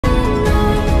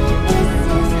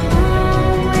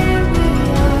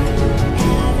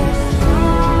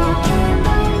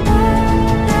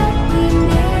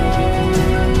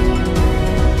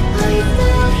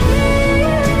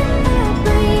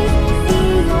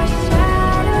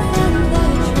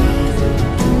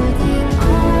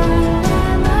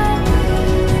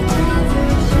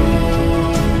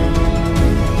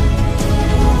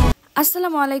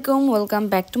আলাইকুম, welcome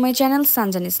back to my channel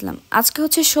Sanjan ইসলাম। আজকে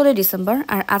হচ্ছে 16 ডিসেম্বর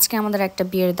আর আজকে আমাদের একটা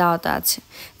বিয়ের দাওয়াত আছে,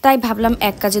 তাই ভাবলাম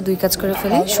এক কাজে দুই কাজ করে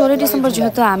ফেলি। 16 ডিসেম্বর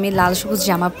যেহেতু আমি লাল সবুজ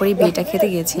জামা পরে বিয়েটা খেতে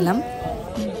গিয়েছিলাম।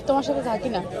 তোমার সাথে থাকি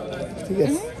না, ঠিক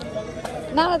আছে?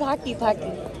 না না, থাকি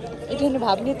থাকি, এটা নিয়ে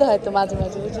ভাব নিতে হয়তো মাঝে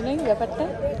মাঝে, বুঝো নাই ব্যাপারটা?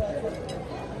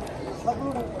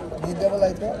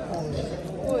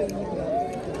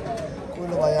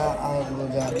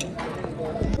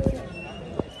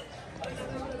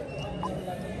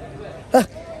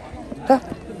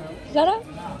 যারা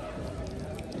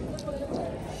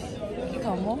কি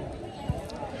খাবো?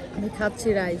 আমি খাচ্ছি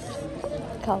রাইস।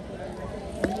 খাও।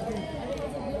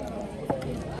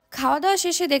 খাওয়া দাওয়া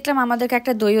শেষে দেখলাম আমাদেরকে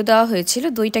একটা দইও দেওয়া হয়েছিল।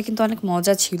 দইটা কিন্তু অনেক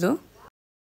মজা ছিল।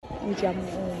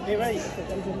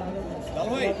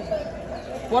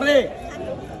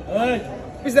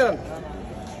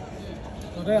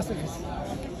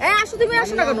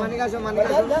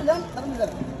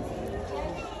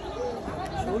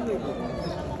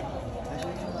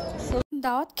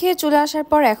 দাওয়াত খেয়ে চলে আসার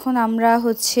পর এখন আমরা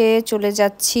চলে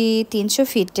যাচ্ছি 300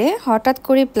 ফিটে। হঠাৎ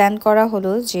করে প্ল্যান করা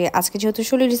হলো যে আজকে যেহেতু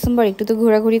 16 ডিসেম্বর একটু তো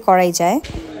ঘোরাঘুরি করাই যায়।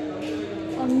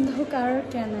 অন্ধকার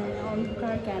কেন,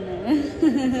 অন্ধকার কেন?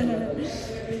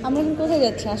 আমরা এখন কোথায়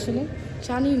যাচ্ছি আসলে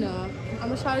জানি না।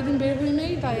 আমরা সারাদিন বের হই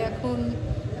নাই, তাই এখন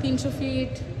 300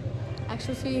 ফিট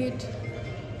 100 ফিট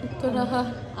উত্তরাহা।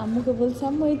 আম্মুকে বলছি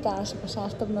আম্মু এই তা আশেপাশে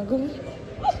আসতাম না গো,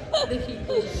 দেখি।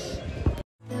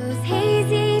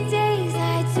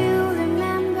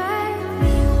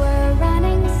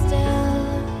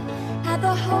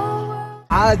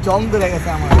 জং ধরে গেছে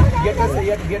আমার।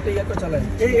 গেটে তো চলে।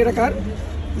 এই এটা কার?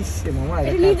 ইসে মামা,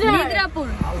 এটা নিদ্রাপুর।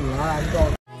 আল্লাহ একদম।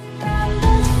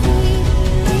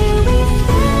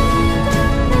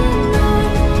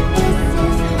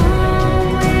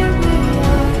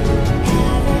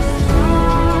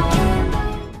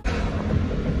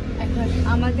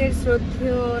 আমাদের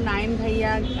শ্রদ্ধেয় নাইম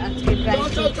ভাইয়া আজকে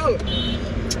চল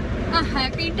হ্যাঁ,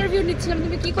 একটা ইন্টারভিউ নিচ্ছিলাম,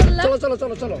 তুমি কি করলা? চলো চলো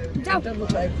চলো চলো যাও।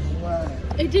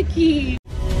 এটা কি?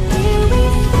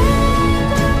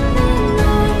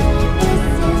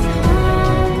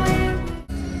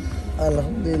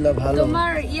 আলহামদুলিল্লাহ ভালো।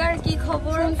 তোমার ইয়ার কি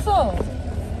খবর? শুনছো?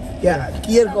 ইয়া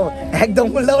কি এর খবর? একদম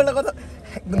উল্টা উল্টা কথা,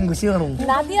 একদম খুশি হলাম।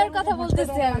 নাদিয়ার কথা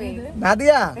বলতেছি আমি।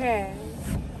 নাদিয়া? হ্যাঁ,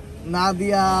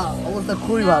 নাদিয়া অবস্থা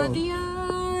খুবই ভালো। নাদিয়া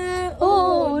ও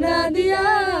নাদিয়া,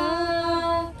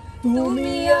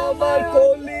 তুমি আমার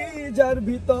কলিজার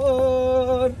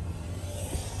ভিতর।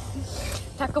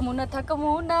 থাকো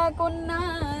মুনা কন্যা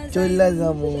চইলা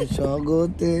যাবো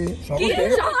জগতে।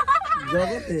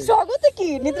 জগতে জগতে কি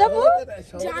নিদ্রাপুর?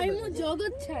 যাইমু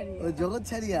জগৎ ছাড়ি। ওই জগৎ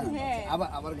ছাড়িয়া? হ্যাঁ।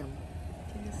 আবার গান।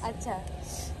 আচ্ছা,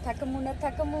 থাকো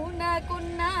মুনা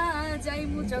কন্যা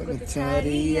যাইমু জগৎ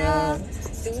ছাড়িয়া,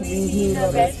 তুমি হিনা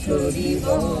ব্যস্ত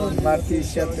জীবন মাটির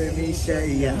সাথে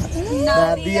মিশাইয়া।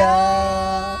 নাদিয়া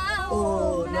ও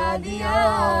নাদিয়া।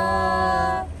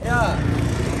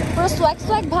 পুরো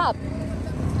সোয়াগ ভাব।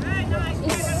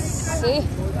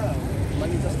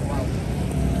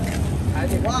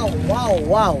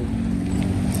 ওয়াও।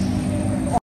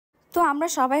 তো আমরা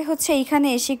সবাই এইখানে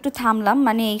এসে একটু থামলাম,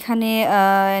 মানে এইখানে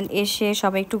এসে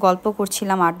সবাই একটু গল্প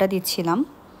করছিলাম, আড্ডা দিচ্ছিলাম।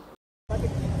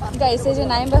 গাইস, এই যে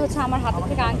নাইম ভাই আমার হাত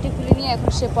থেকে আংটি খুলে নিয়ে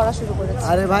এখন সে পড়া শুরু করেছে।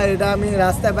 আরে ভাই, এটা আমি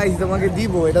রাস্তায় পাইছি, তোমাকে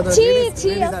দিব। এটা তো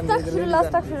আস্তাগফিরুল্লাহ।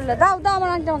 দাও আমার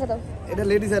আংটি আমাকে দাও। এটা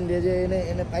লেডিস আন্টি, যে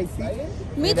এনে পাইছি।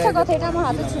 মিথ্যা কথা, এটা আমার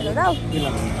হাতে ছিল। দাও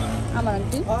আমার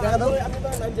আংটি।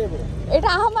 এটা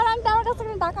আমার আংটি, আমার কাছ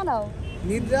থেকে টাকা নাও।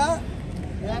 নিদ্রা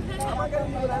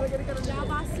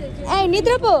এই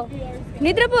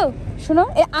নিদ্রাপু শোনো,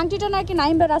 এই আংটিটা নাকি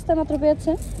নাইম ভাই রাস্তায় মাত্র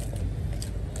পেয়েছে।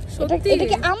 এটা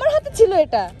কি আমার হাতে ছিল?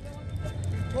 এটা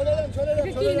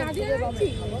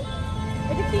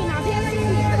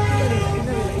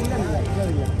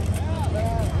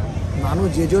মানুষ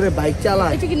যে জোরে বাইক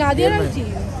চালায়। এটা কি নাদিয়ার আংটি?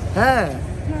 হ্যাঁ।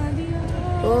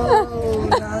 ও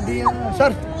নাদিয়া,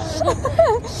 সর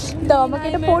দাও আমাকে,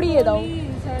 এটা পরিয়ে দাও।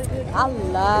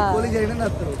 আল্লাহ, কলিজা এনে না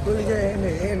তো, কলিজা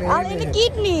এনে। আর এটা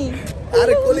কিডনি।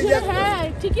 আরে কলিজা। হ্যাঁ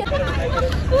ঠিক আছে,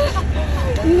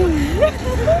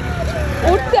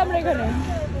 উঠছি আমরা এখানে।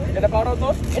 এটা পার হও তো,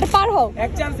 এটা পার হও।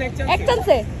 এক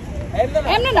চান্সে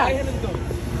এমনে না।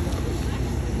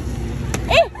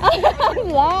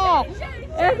 আল্লাহ,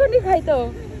 এখনই খাই তো।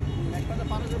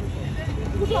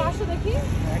 আসো দেখি,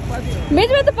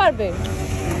 মেজবে তো পারবে।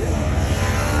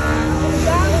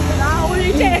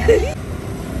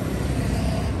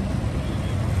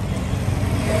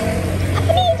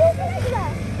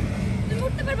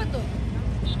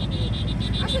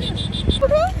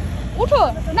 উঠো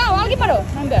না, আলগি পারো।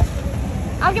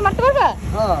 আলগি মারতে পারবা?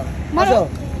 হ্যাঁ, মারো।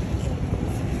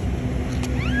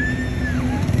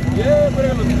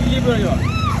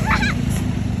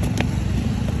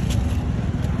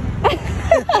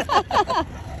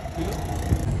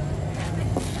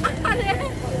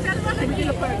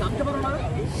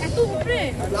 এত উপরে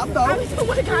আমি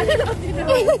তোমার গাড়ি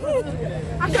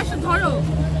আচ্ছা ধরো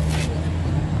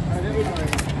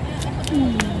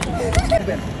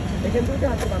এখান থেকে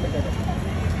হাতে বামে যাবে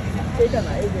এটা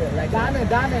না এই যে ডানে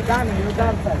ডানে ডানে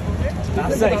ডান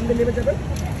সাইড বামে নেমে যাবে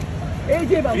এই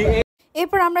যে বামে।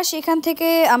 এরপর আমরা সেখান থেকে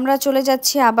আমরা চলে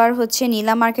যাচ্ছি আবার হচ্ছে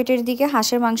নীলা মার্কেটের দিকে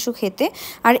হাঁসের মাংস খেতে।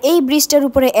 আর এই ব্রিজটার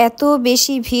উপরে এত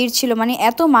বেশি ভিড় ছিল, মানে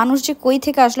এত মানুষ যে কই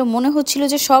থেকে আসলো, মনে হচ্ছিল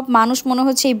যে সব মানুষ মনে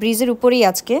হচ্ছে এই ব্রিজের উপরেই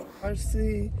আজকে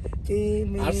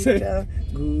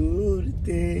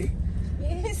ঘুরতে।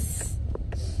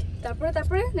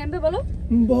 তারপরে নামবে বলো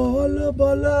বলো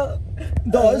বলো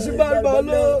 10 বার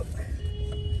বলো।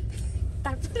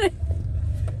 তারপরে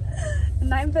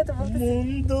নামবে তো বলতে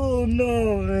মন্দ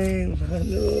নয়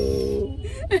ভালো।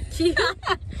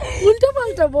 উল্টো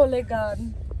পাল্টা বলে গান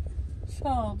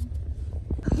সব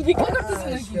বিক্রি করতেছ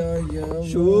নাকি?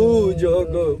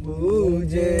 সুযোগ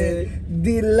বুঝে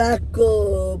দিলা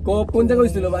কোপ কোন জায়গায়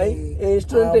হইছিল ভাই? এই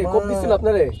রেস্টুরেন্টে কোপ দিছিল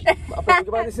আপনারে?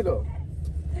 আপনাকে বাড়ি দিছিল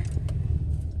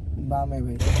বামে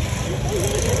ভাই।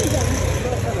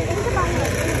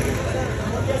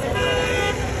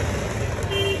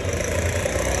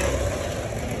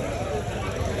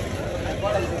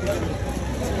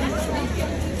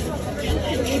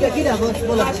 এটা কি না বস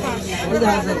বলো এটা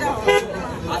আছে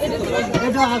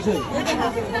এটা আছে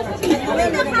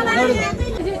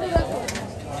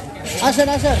আসেন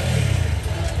আসেন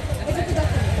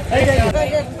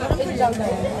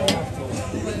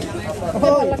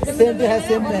সেম টু হ্যাঁ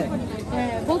সেম হ্যাঁ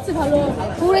বলছি ভালো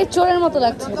পুরো চোরের মতো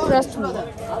লাগছে ট্রাস্ট মি।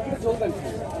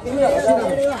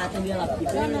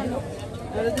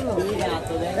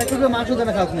 একটু মাংস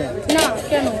দেনা খাস না না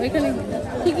কেন এখানে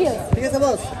ঠিকই আছে ঠিক আছে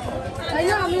বস। তাই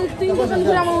না আমি 3 বছর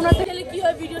ধরে আমার ওনাতে গেলে কি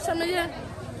হয় ভিডিওর সামনে যে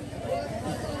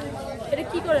এটা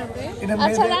কি করে আপনি?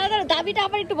 আচ্ছা দাদা দাবিটা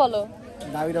আবার একটু বলো।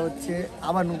 দাবিটা হচ্ছে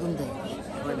আবার নতুন তো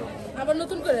আবার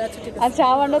নতুন করে আচ্ছা ঠিক আছে আচ্ছা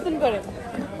আবার নতুন করে,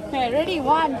 হ্যাঁ রেডি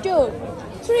 1 2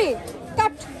 3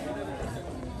 কাট।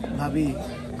 ভাবি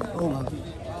ও ভাবি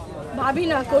ভাবি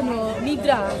না কোনো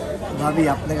নিদ্রা ভাবি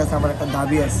আপনার কাছে আমার একটা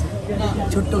দাবি আছে,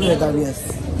 ছোট্ট করে দাবি আছে।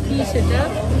 কি সেটা?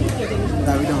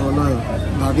 দাবিটা হলো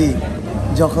ভাবি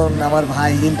যখন আমার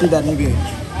ভাই এন্ট্রিটা নিবে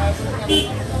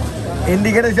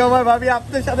ইন্ডিকেটের সময় ভাবি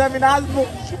আপনার সাথে আমি নাচবো।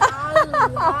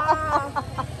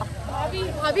 ভাবি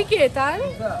ভাবি কে তার?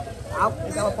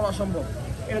 এটা আমার পড়া সম্ভব,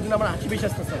 এটার জন্য আমার আশি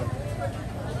বিশ্বাস আছে।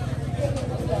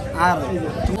 আর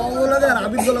তোমাগুলোকে আর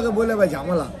আবিদগুলোকে বলে ভাই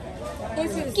ঝামেলা।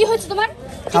 কি হচ্ছে তোমার?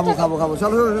 খাবো খাবো খাবো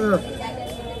চলো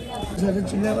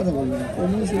চিল্লার কথা বলবো না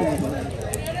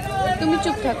তুমি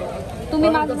চুপ থাকো, তুমি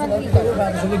মাঝে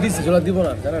মাঝে দিচ্ছি চলো দিব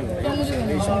না জানেন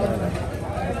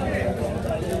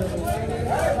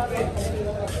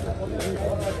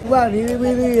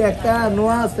একটা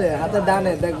নোয়া আছে হাতে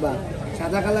ডানে দেখবা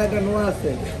সাদা কালার একটা নোয়া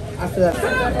আছে আস্তে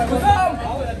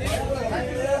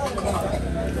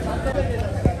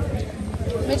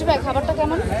মেজু ভাই খাবারটা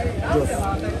কেমন?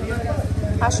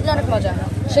 আসলে অনেক মজা।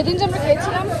 সেদিন যে আমরা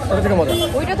খেয়েছিলাম ওটা থেকে মজা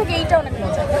ওইটা থেকে এইটা অনেক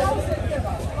মজা।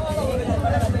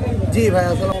 জি ভাই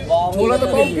আসলে ঝোলা তো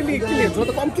কম কিলি কিলি ঝোলা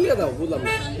তো কম কিলি দাও বুঝলাম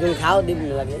যদি খাও দিন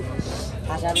লাগে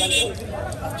হাসার লাগে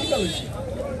ঠিক আছে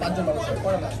পাঁচজন মানুষ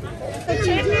করে না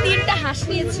 3টা হাঁস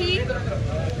নিয়েছি,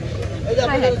 এই যে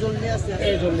আপনাদের ঝোল নিয়ে আসছে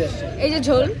এই ঝোল নিয়ে আসছে এই যে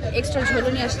ঝোল এক্সট্রা ঝোলও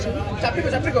নিয়ে আসছি।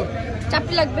 চাপড়ি কো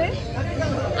চাপটি লাগবে।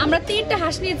 আমরা 3টা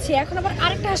হাঁস নিয়েছি, এখন আবার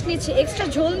আরেকটা হাঁস নিয়েছি, এক্সট্রা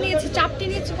ঝোল নিয়েছি, চাপটি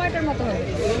নিয়েছি। কয়টার মতো হবে?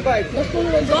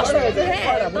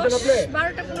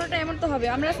 10-12টা 15টা এমন তো হবে।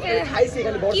 আমরা আজকে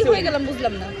কি হয়ে গেলাম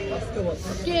বুঝলাম না।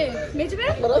 কে মেজু ভাই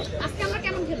আজকে আমরা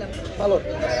কেমন খেলাম? ভালো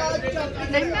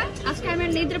নাইমা আজকে আমরা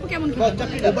নেদ্রপ কেমন খেলাম?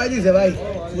 উপায় দিছে ভাই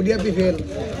উডিয়াপি ফেল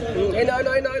এই না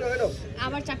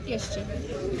আবার চাপটি আসছে,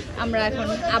 আমরা এখন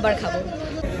আবার খাবো।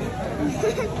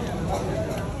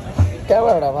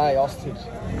 ক্যামেরাটা ভাই অস্থির।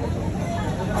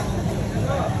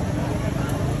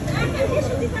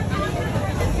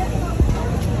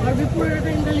 আর বিপুরের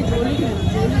টাইম খালি ঝোলই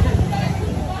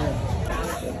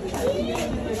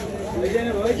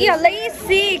কি আল্লাহ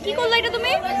সি কি করলো এটা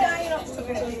তুমি?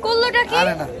 করলোটা কি?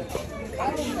 আরে না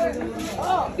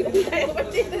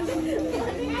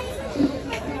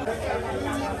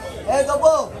এই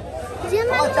দবো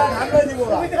আচ্ছা ঢাকা দিব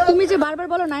তুমি যে বারবার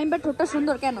বলো নাইমবার ঠোঁটটা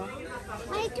সুন্দর কেন?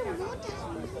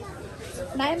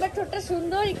 নাইমবার ঠোঁটটা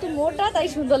সুন্দর, একটু মোটা, তাই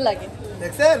সুন্দর লাগে।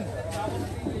 দেখছেন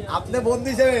আপনি বন্ধু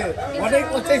হিসেবে অনেক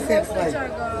পচাইছেন ভাই।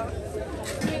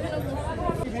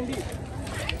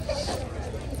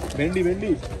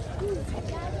 ভেন্ডি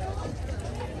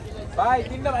ভাই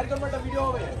তিনটা বাইর করব একটা ভিডিও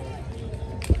হবে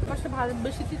পাশে ভাত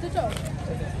বেশি দিতে চাও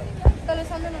তাহলে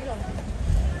সামনে না যাও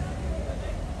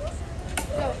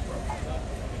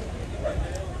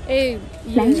এই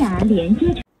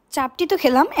চাপটি তো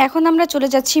খেলাম, এখন আমরা চলে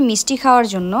যাচ্ছি মিষ্টি খাওয়ার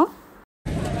জন্য।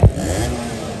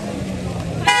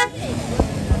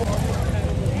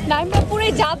 নাইমা পুরো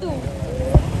জাদু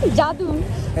জাদু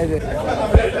এই যে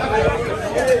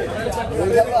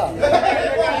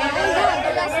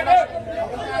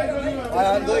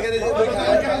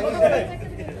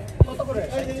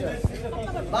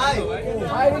ভাই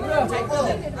ভাই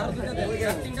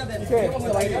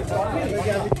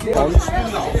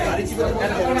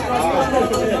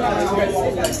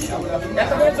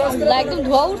একদম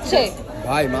ধোয়া উঠছে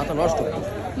ভাই মাথা নষ্ট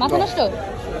মাথা নষ্ট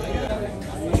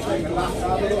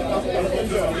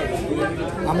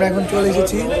আমরা এখন চলে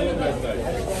এসেছি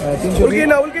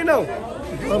 300 উল্কি নাও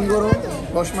গরম গরম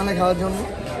রসমালাই খাওয়ার জন্য।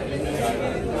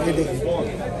 এই দেখি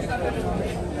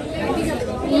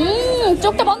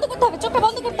চোখটা বন্ধ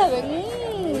করতে হবে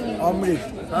অমৃত।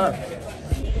 হ্যাঁ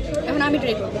এখন আমি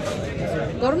ট্রাই করব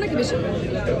গরম নাকি বেশি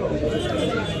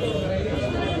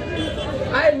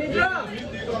আয় নিদ্রা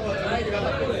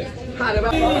আরে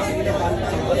বাবা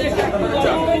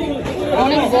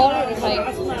অনেক বড় রে ভাই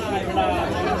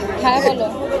হ্যাঁ বলো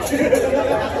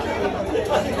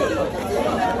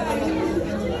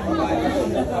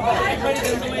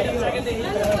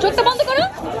চোখটা বন্ধ করো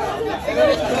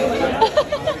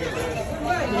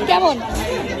কেমন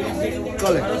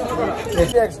চলে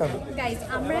অ্যাকশন। গাইজ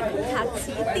আমরা এখন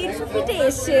খাচ্ছি 300 ফিটে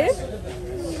এসে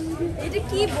এটা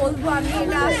কি বলবো আমি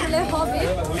এটা আসলে হবে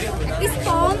একটা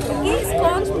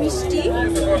স্পঞ্জ মিষ্টি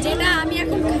যেটা আমি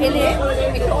এখন খেলে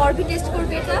একটু অরবি টেস্ট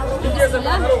করবো এটা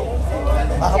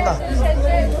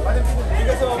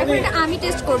এখন এটা আমি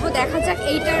টেস্ট করবো দেখা যাক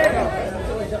এইটার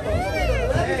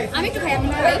আমি একটু খাই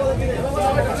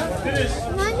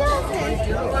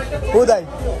উদয়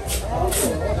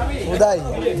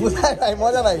ভাই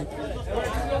মজা নাই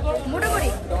মোটামুটি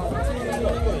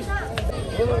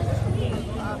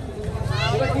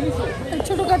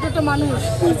ছোটখাটো একটা মানুষ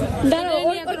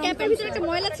ওর ক্যাপের ভিতরে একটা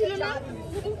ময়লা ছিল না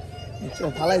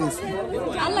ফালাই দিচ্ছি।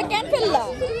 আল্লাহ কেন ফেললা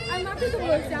আমি মাকে তো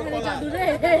বলছি আমার জাদু রে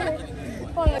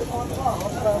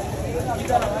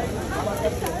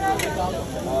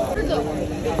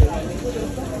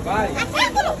ভাই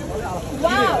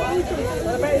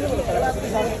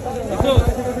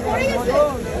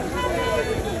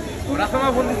রাসমা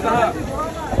ফোন দিস না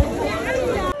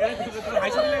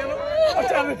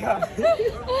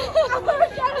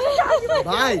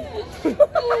ভাই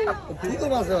ঠিক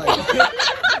আছে ভাই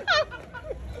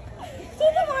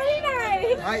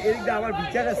ভাই এদিকটা আমার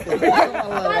বিচার আছে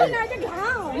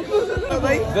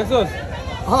দেখছস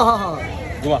হ্যাঁ হ্যাঁ হ্যাঁ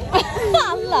গোয়া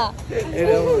আল্লাহ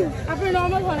এটা আপনি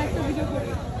নরমাল হন একটা ভিডিও করি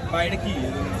ভাই এটা কি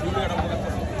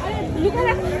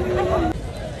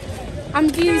আমি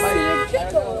কি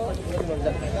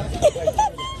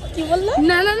কি বললো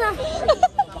না না না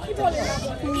কি বলে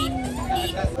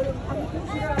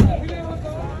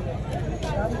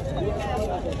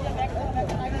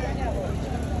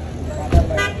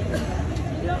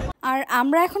আর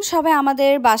আমরা এখন সবাই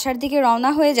আমাদের বাসার দিকে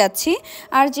রওনা হয়ে যাচ্ছি।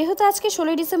 আর যেহেতু আজকে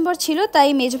 16 ডিসেম্বর ছিল তাই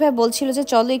মেজ ভাই বলছিল যে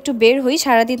চলো একটু বের হই,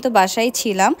 সারাদিন তো বাসায়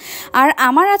ছিলাম। আর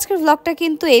আমার আজকের ব্লগটা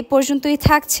কিন্তু এই পর্যন্তই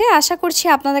থাকছে, আশা করছি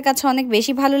আপনাদের কাছে অনেক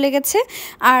বেশি ভালো লেগেছে।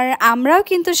 আর আমরাও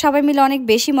কিন্তু সবাই মিলে অনেক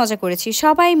বেশি মজা করেছি,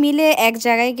 সবাই মিলে এক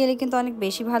জায়গায় গেলে কিন্তু অনেক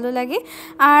বেশি ভালো লাগে।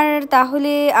 আর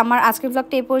তাহলে আমার আজকের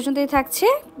ব্লগটা এই পর্যন্তই থাকছে,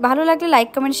 ভালো লাগলে লাইক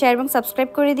কমেন্ট শেয়ার এবং সাবস্ক্রাইব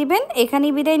করে দিবেন।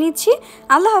 এখানেই বিদায় নিচ্ছি,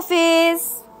 আল্লাহ হাফেজ।